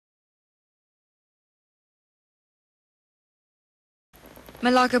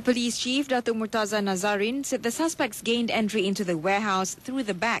Malacca Police Chief Datu Murtaza Nazarin said the suspects gained entry into the warehouse through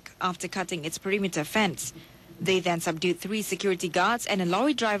the back after cutting its perimeter fence. They then subdued 3 security guards and a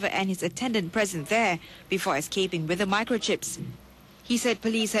lorry driver and his attendant present there before escaping with the microchips. He said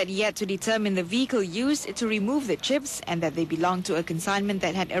police had yet to determine the vehicle used to remove the chips and that they belonged to a consignment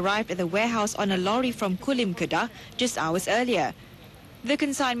that had arrived at the warehouse on a lorry from Kulim, Kedah just hours earlier. The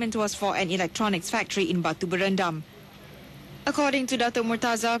consignment was for an electronics factory in Batu Berundum. According to Dr.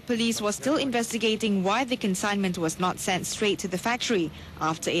 Murtaza, police was still investigating why the consignment was not sent straight to the factory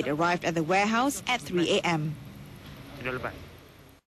after it arrived at the warehouse at 3 a.m.